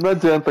 assim, não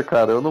adianta,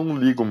 cara. Eu não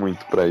ligo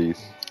muito pra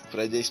isso.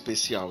 Fred é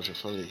especial, já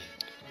falei.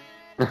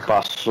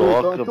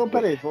 Paçoca. Então,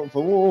 peraí,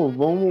 vamos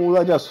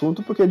mudar de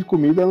assunto, porque de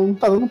comida não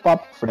tá dando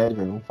papo com o Fred,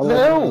 velho. Vamos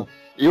falar Não!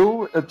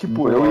 Eu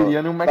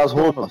iria no Das McDonald's,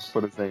 roupas.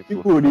 por exemplo,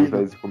 Figurino. ao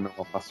invés de comer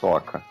uma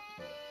paçoca.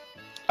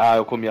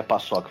 Eu comia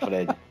paçoca,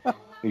 Fred.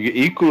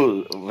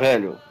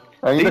 Velho,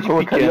 Ainda Desde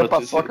colocaria pequeno, a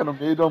paçoca no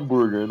meio do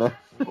hambúrguer, né?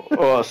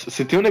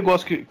 você tem um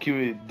negócio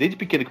que desde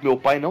pequeno que meu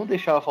pai não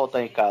deixava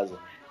faltar em casa.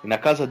 E na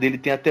casa dele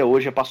tem até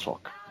hoje a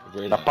paçoca.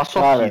 Da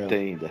paçoquita Cara,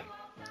 ainda.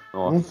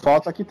 Nossa. Não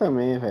falta aqui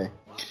também, velho.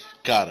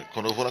 Cara,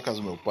 quando eu vou na casa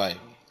do meu pai,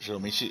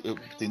 geralmente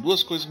tem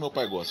 2 coisas que meu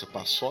pai gosta: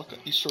 paçoca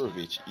e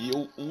sorvete. E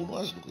eu uno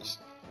as 2.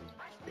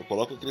 Eu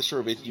coloco aquele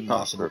sorvete de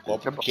massa no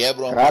copo,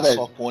 quebro uma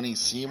paçocona em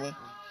cima.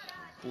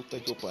 Puta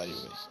que eu pariu,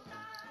 velho.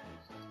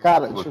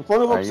 Cara, deixa eu falar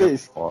um negócio pra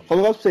vocês. Falar um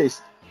negócio pra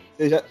vocês.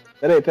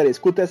 Peraí,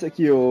 escuta essa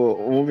aqui,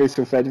 vamos ver se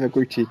o Fred vai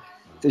curtir.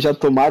 Vocês já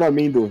tomaram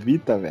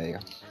amendovita, velho?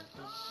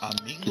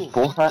 Que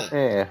porra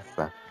é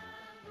essa?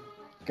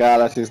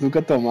 Cara, vocês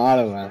nunca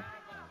tomaram, mano.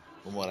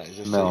 Ô, Moraes,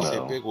 esse Não. aí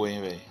você pegou,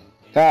 hein, velho.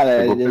 Cara,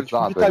 Pegou é tipo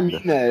pesado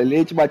vitamina, é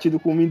leite batido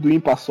com amendoim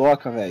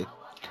paçoca, velho.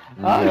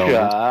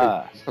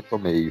 Já. Nunca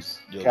tomei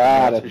isso.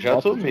 Cara, Já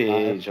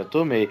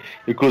tomei.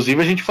 Inclusive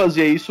a gente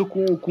fazia isso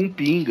com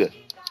pinga.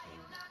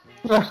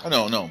 Ah,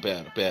 não,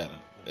 pera.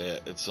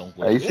 São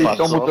Aí vocês estão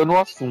Paçoca. mudando o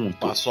assunto.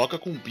 Paçoca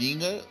com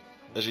pinga,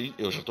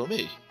 eu já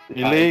tomei.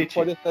 E leite.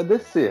 Pode até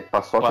descer.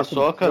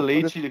 Paçoca,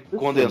 leite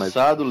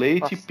condensado,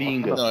 leite e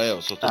pinga. Não,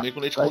 eu só tomei com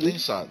leite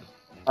condensado.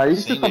 Aí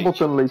Sem você tá leite.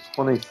 botando leite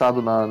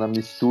condensado na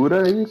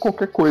mistura e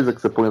qualquer coisa que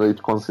você põe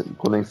leite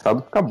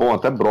condensado fica bom,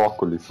 até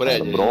brócolis. Fred,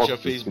 cara, a gente brócolis, já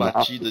fez espinafre.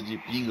 batida de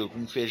pinga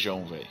com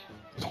feijão, velho.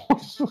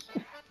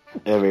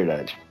 É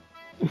verdade.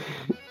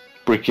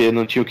 Porque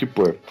não tinha o que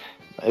pôr.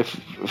 Aí,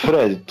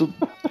 Fred, tu...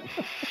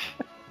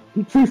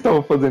 O que vocês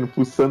estavam fazendo?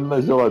 Fuçando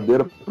na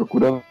geladeira,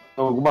 procurando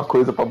alguma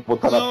coisa pra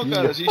botar na Não, pinga?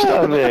 cara, a gente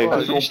tava, velho,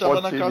 a gente tava um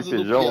na pote casa de do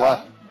feijão Piá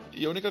lá.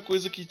 e a única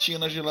coisa que tinha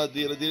na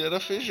geladeira dele era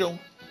feijão.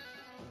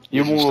 E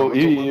A gente tava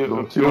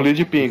tomando um leite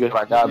de pinga.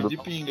 Estragado. de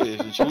pinga.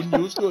 A gente uniu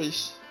os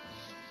dois.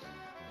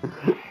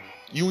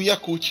 E um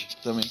Yakult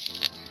também.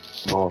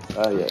 Nossa,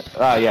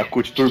 E a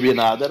cut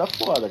turbinada era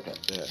foda,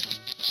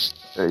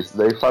 cara. isso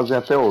daí fazem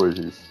até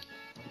hoje. Isso.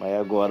 Mas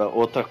agora,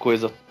 outra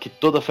coisa que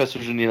toda festa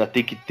junina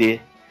tem que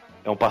ter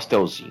é um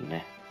pastelzinho,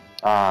 né?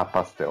 Ah,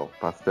 pastel.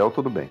 Pastel,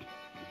 tudo bem.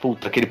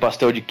 Puta, aquele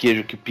pastel de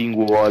queijo que pinga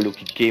o óleo,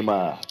 que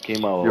queima E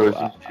o... hoje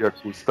em dia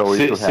custa 8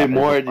 reais. Você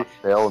morde,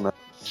 Pastel, né?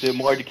 você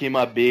morde,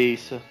 queima a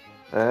beiça.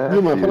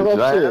 Viu, mas filho, pra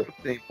já você- era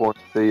o tempo onde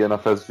você ia na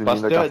festa junina,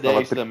 Pastel é gastava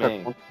 10 30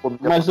 também. conto, comia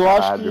Mas pra eu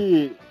acho caralho.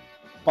 que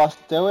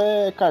pastel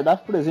é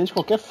cardápio presente em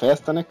qualquer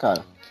festa, né,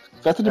 cara?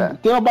 Festa de... É.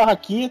 Tem uma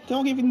barraquinha, tem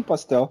alguém vendendo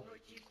pastel.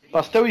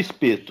 Pastel e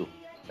espeto.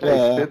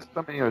 Espeto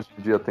também hoje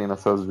em dia tem na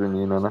festa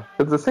junina, né?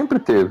 Quer dizer, sempre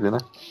teve, né?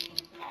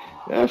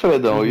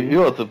 Fredão, e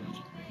outra,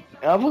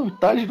 é a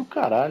vantagem do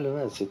caralho,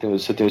 né? Você tem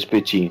um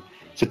espetinho.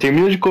 Você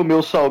termina de comer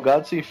o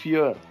salgado, você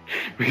enfia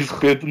o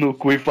espeto no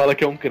cu e fala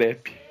que é um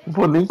crepe. Não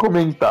vou nem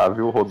comentar,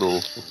 viu,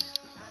 Rodolfo?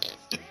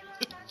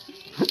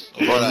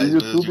 Agora, No eu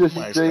YouTube digo a gente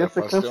mais, já ia cara,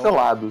 ser pastel-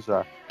 cancelado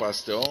já.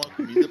 Pastel é uma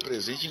comida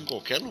presente em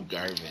qualquer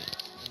lugar, velho.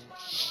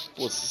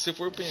 Pô, se você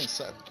for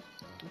pensar,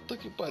 puta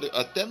que pariu.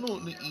 Até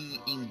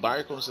em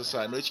bar, quando você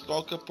sai à noite,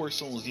 qual que é a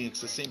porçãozinha que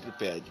você sempre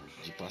pede?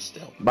 De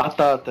pastel.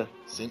 Batata.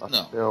 Sempre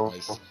Pastel não.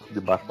 Mas de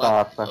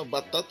batata.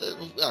 batata.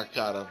 Ah,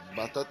 cara,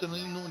 batata eu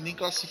nem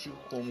classifico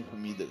como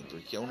comida,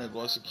 porque é um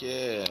negócio que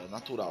é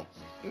natural.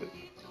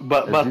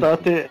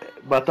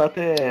 Batata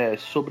é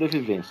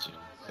sobrevivência.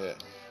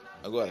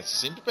 Agora,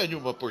 você sempre pede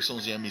uma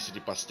porçãozinha mista de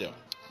pastel.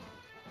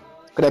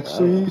 Crepe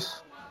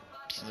suíço.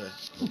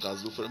 No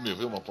caso do Fran,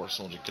 vê uma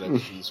porção de crepe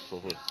suíço,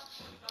 por favor.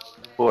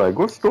 Pô, é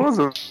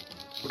gostoso.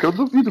 Porque eu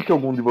duvido que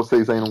algum de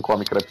vocês aí não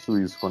come crepe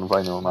suíço quando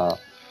vai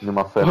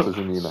numa festa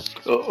junina.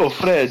 Ô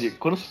Fred,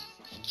 quando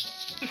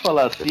você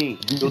falar assim,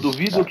 eu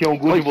duvido que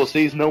algum de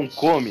vocês não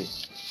come.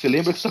 Você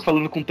lembra que você tá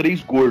falando com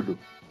 3 gordos.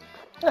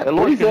 É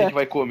lógico que a gente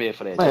vai comer,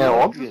 Fred. É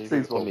lógico óbvio a que gente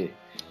vocês vai vão.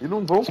 E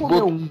não vão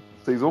comer um.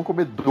 Vocês vão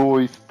comer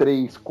 2,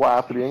 3,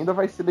 4 e ainda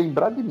vai se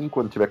lembrar de mim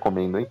quando estiver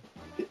comendo, hein?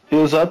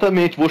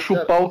 Exatamente, vou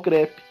chupar o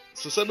crepe.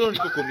 Você sabe onde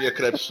que eu comia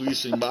crepe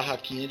suíço? Em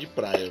barraquinha de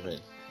praia, velho.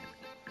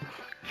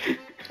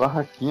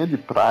 Barraquinha de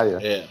praia.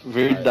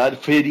 Verdade,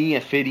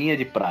 feirinha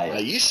de praia.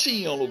 Aí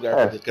sim é um lugar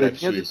pra ter crepe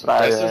feirinha de suíço.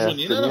 praia, Festa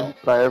junina feirinha não. de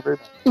praia é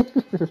verdade.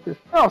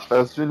 Não,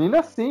 festa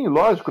junina sim,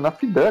 lógico, na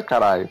Fidã,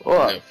 caralho.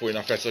 Foi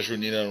na festa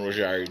junina no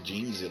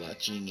Jardins e lá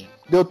tinha.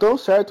 Deu tão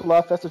certo lá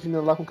a festa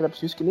junina lá com crepe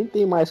suíço que nem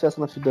tem mais festa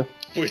na Fidã.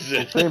 Pois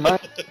é. Tem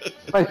mais.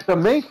 Mas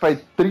também faz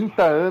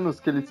 30 anos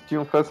que eles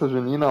tinham festa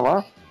junina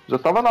lá. Já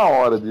tava na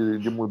hora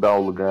de mudar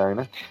o lugar,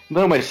 né?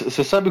 Não, mas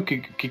você sabe o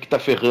que tá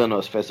ferrando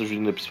as festas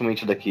juninas,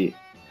 principalmente daqui?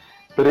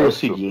 Preço. É o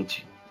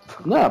seguinte.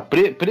 Não,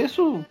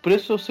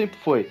 preço sempre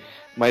foi.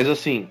 Mas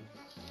assim,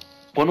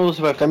 quando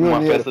você vai fazer uma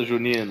Caminhoneiro. festa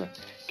junina,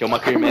 que é uma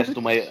quermesse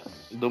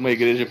de uma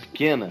igreja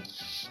pequena,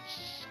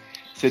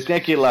 você tem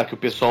aquele lá que o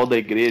pessoal da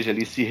igreja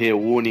ali se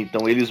reúne,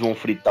 então eles vão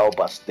fritar o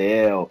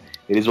pastel,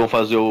 eles vão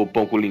fazer o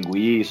pão com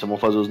linguiça, vão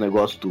fazer os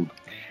negócios tudo.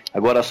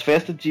 Agora as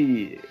festas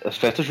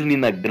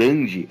junina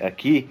grande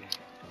aqui,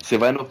 você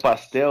vai no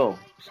pastel,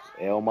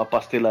 é uma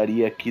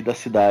pastelaria aqui da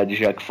cidade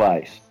já que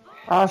faz.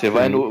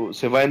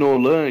 Você vai no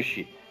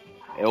lanche,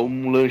 é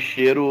um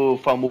lancheiro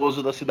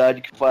famoso da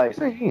cidade que faz.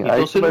 Sim, então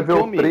aí você vai ver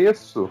o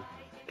preço.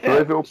 Você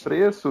vai ver o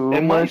preço,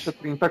 um lanche é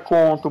 30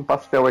 conto, um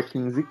pastel é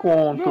 15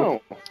 conto.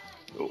 Não.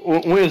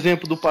 Um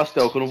exemplo do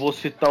pastel, que eu não vou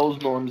citar os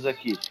nomes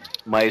aqui,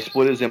 mas,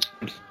 por exemplo,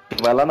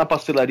 você vai lá na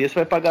pastelaria, você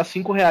vai pagar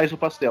 5 reais o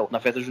pastel. Na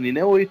festa junina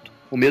é 8,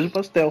 o mesmo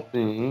pastel.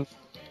 Sim.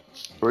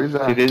 Pois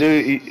é. Entendeu?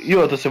 E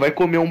outra, você vai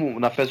comer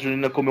na festa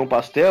junina comer um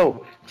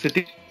pastel, você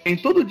tem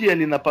todo dia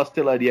ali na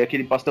pastelaria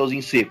aquele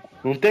pastelzinho seco.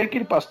 Não tem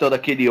aquele pastel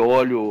daquele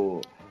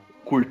óleo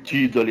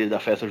curtido ali da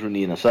festa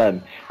junina,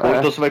 sabe? Ou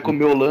então você vai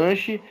comer o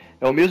lanche,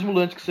 é o mesmo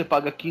lanche que você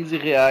paga 15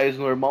 reais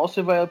normal,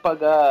 você vai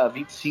pagar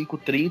 25,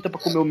 30 pra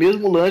comer o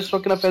mesmo lanche, só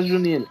que na festa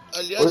junina.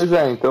 Aliás, Pois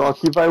é, então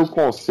aqui vai o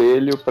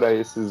conselho para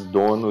esses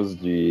donos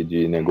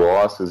de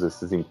negócios,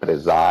 esses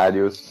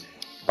empresários.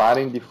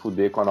 Parem de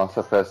fuder com a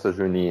nossa festa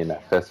junina.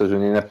 Festa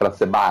junina é pra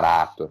ser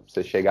barato. Pra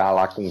você chegar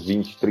lá com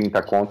 20,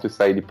 30 conto e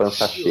sair de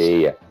pança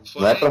cheia.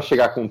 Não é pra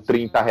chegar com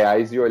 30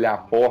 reais e olhar a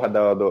porra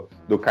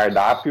do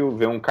cardápio,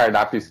 ver um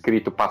cardápio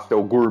escrito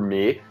pastel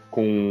gourmet,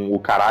 com o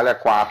caralho a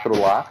 4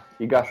 lá,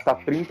 e gastar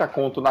 30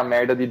 conto na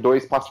merda de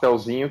 2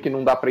 pastelzinhos que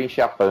não dá pra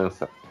encher a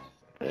pança.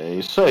 É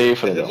isso aí,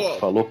 Fredão.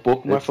 Falou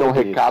pouco, mas Esse é um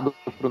falou recado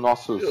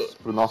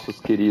pros nossos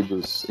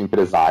queridos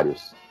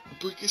empresários.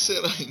 Por que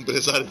será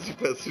empresário de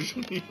festa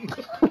junina?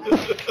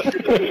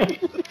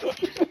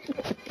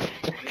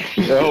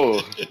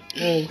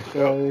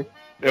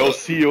 É o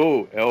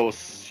CEO,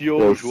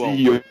 João.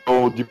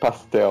 CEO de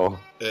pastel.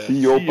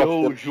 CEO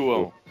pastel.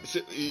 João. Se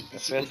o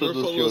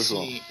doutor falou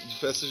assim, de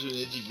festa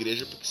junina de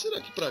igreja, por que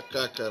será que pra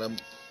cá, cara,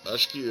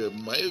 acho que a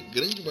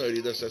grande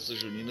maioria das festas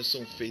juninas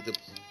são feitas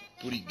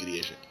por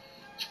igreja?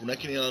 Tipo, não é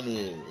que nem lá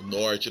no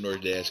norte e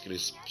nordeste,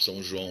 aqueles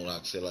São João lá,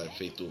 que sei lá, é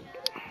feito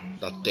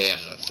da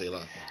terra, sei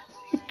lá.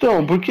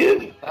 Então,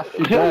 porque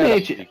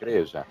realmente...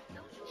 igreja.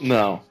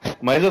 Não,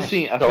 mas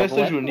assim, a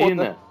festa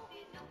junina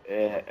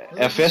é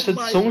a festa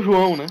de São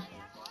João, né?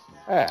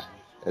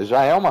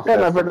 Já é uma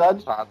festa na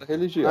verdade, da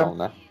religião,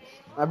 né?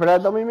 Na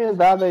verdade, dá uma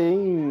emendada aí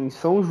em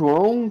São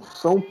João,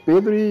 São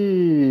Pedro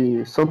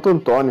e Santo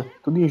Antônio,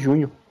 tudo em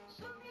junho.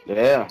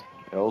 É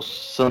o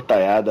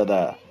santaiada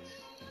da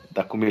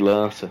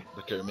comilança.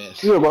 Da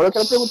quermesse. E agora eu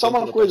quero perguntar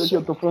uma coisa aqui,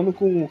 eu tô falando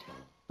com...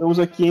 Estamos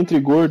aqui entre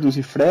Gordos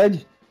e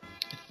Fred.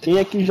 Quem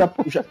aqui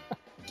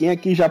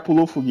já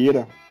pulou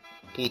fogueira?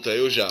 Puta,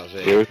 eu já,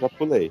 velho. Eu já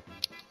pulei.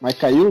 Mas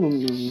caiu? Não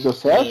deu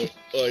certo?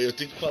 Eu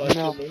tenho que falar que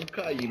eu não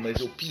caí, mas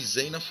eu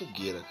pisei na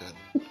fogueira, cara.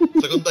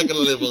 Só que não tá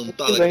aquela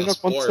levantada Mas aí não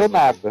aconteceu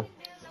nada.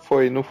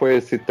 Não foi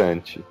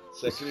excitante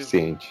o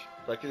suficiente.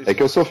 É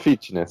que eu sou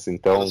fitness,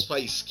 então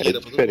é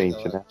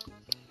diferente, né?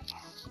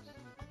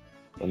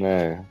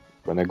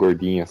 Quando é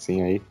gordinho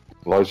assim, aí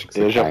lógico que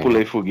você Eu já cai,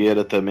 pulei né?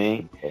 fogueira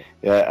também.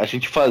 A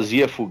gente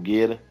fazia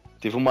fogueira.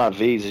 Teve uma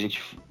vez, a gente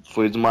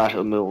foi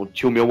o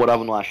tio meu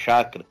morava numa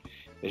chácara.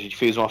 A gente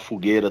fez uma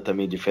fogueira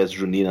também de festa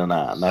junina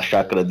na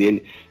chácara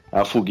dele.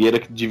 A fogueira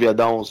que devia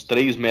dar uns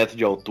 3 metros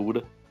de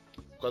altura.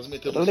 Quase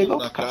meteu fogo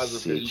na casa,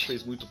 porque a gente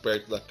fez muito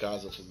perto da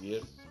casa a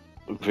fogueira.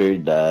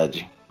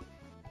 Verdade.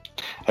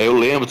 Aí eu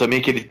lembro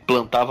também que ele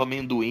plantava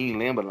amendoim,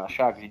 lembra, na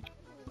chácara? A gente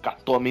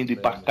catou amendoim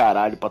pra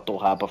caralho pra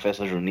torrar pra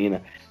festa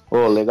junina.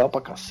 Legal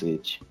pra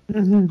cacete.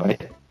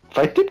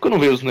 Faz tempo que eu não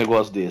vejo uns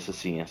negócios desses,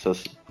 assim,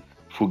 essas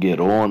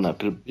fogueirona.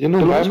 E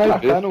não vai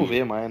mais ver. Não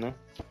vê mais, né?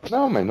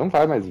 Não, mas não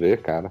vai mais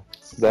ver, cara.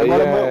 Isso daí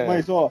agora,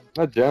 mas, não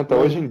adianta.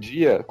 Hoje em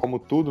dia, como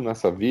tudo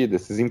nessa vida,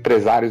 esses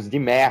empresários de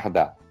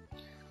merda,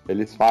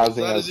 eles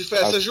fazem as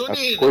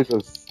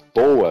coisas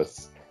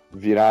boas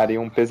virarem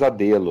um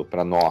pesadelo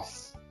pra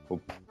nós, o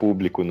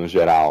público no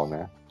geral,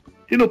 né?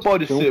 E no pau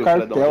de sebo,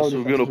 Fredão? Já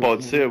subiu no pau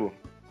de sebo?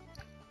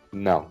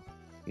 Não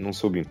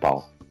subo em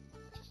pau.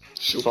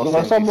 Só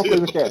uma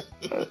coisa que é...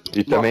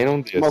 E também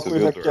não desço, uma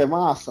coisa que é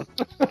massa.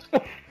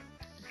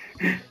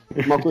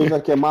 Uma coisa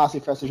que é massa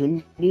em festa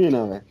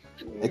junina, velho.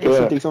 É que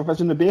assim, tem que ser uma festa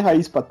junina bem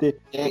raiz pra ter.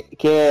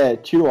 Que é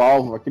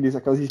tiro-alvo,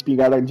 aquelas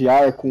espingardas de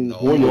ar com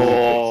rolho.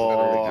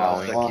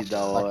 Nossa, que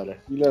da hora.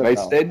 Mas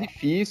isso é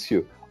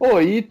difícil.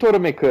 E touro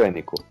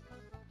mecânico?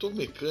 Touro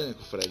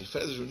mecânico, Fred?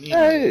 Festa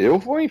junina? Eu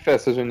vou em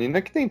festa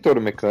junina que tem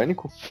touro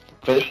mecânico.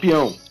 Festa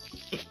peão.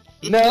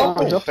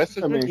 Não,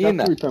 festa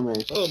junina. Também.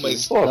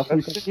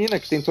 Festa junina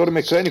que tem touro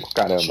mecânico,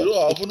 caramba.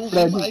 Tiro-alvo não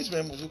vem mais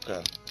mesmo, viu,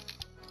 cara?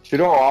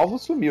 Tiro-alvo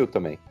sumiu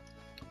também.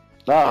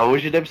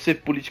 Hoje deve ser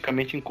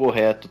politicamente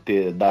incorreto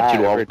dar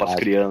tiro-alvo pras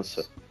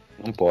crianças.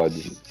 Não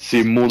pode.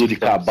 Esse mundo de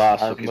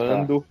cabaço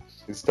armando,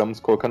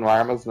 estamos colocando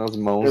armas nas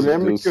mãos. Eu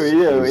lembro que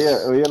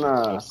eu ia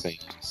na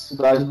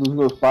cidade dos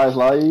meus pais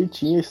lá e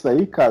tinha isso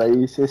aí, cara.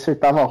 E você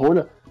acertava a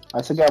rolha,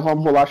 aí você ganhava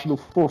uma bolacha do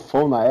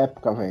Fofão na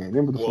época, velho.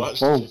 Lembra do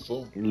Fofão?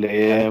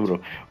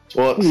 Lembro.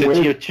 Você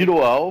tinha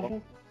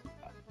tiro-alvo,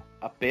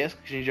 a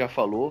pesca que a gente já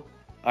falou,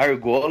 a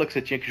argola, que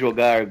você tinha que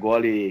jogar a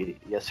argola e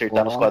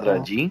acertar nos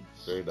quadradinhos.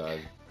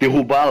 Verdade.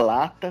 Derrubar a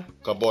lata.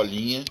 Com a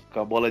bolinha.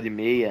 Com a bola de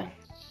meia.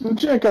 Não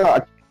tinha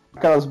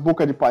aquelas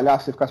bocas de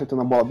palhaço você ficar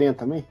acertando a bola dentro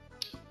também?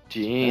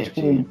 Tinha.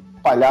 Tipo um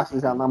palhaço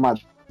já na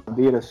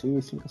madeira assim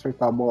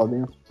acertar a bola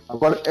dentro.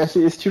 Agora,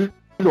 esse tiro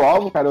do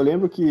alvo, cara, eu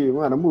lembro que,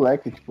 mano, era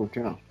moleque, tipo,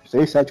 tinha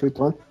 6, 7,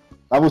 8 anos.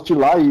 Dava os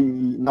tiros lá e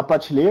na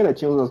prateleira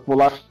tinha as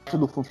bolachas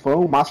do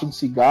Fofão, maço de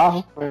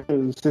cigarro.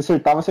 Você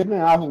acertava, você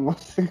ganhava um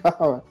maço de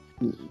cigarro.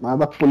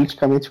 Nada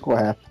politicamente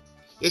correto.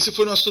 Esse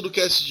foi o nosso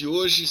TudoCast de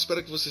hoje.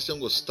 Espero que vocês tenham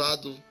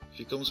gostado.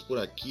 Ficamos por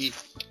aqui.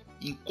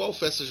 Em qual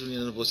festa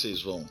junina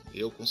vocês vão?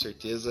 Eu, com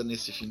certeza,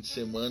 nesse fim de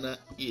semana,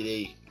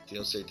 irei.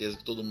 Tenho certeza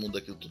que todo mundo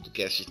aqui do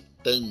TudoCast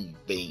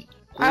também.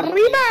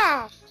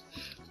 Arriba!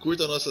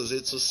 Curta nossas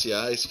redes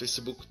sociais,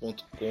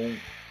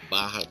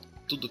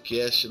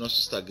 facebook.com/TudoCast. Nosso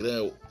Instagram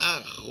é o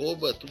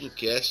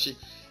 @TudoCast.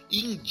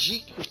 E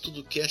indique o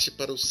TudoCast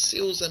para os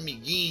seus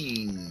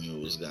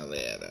amiguinhos,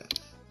 galera.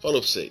 Falou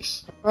pra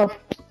vocês.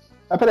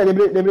 Peraí,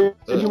 lembrei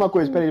de uma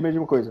coisa.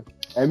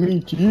 É mentira! É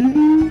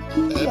mentira!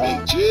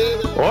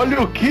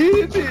 Olha o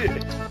Kid!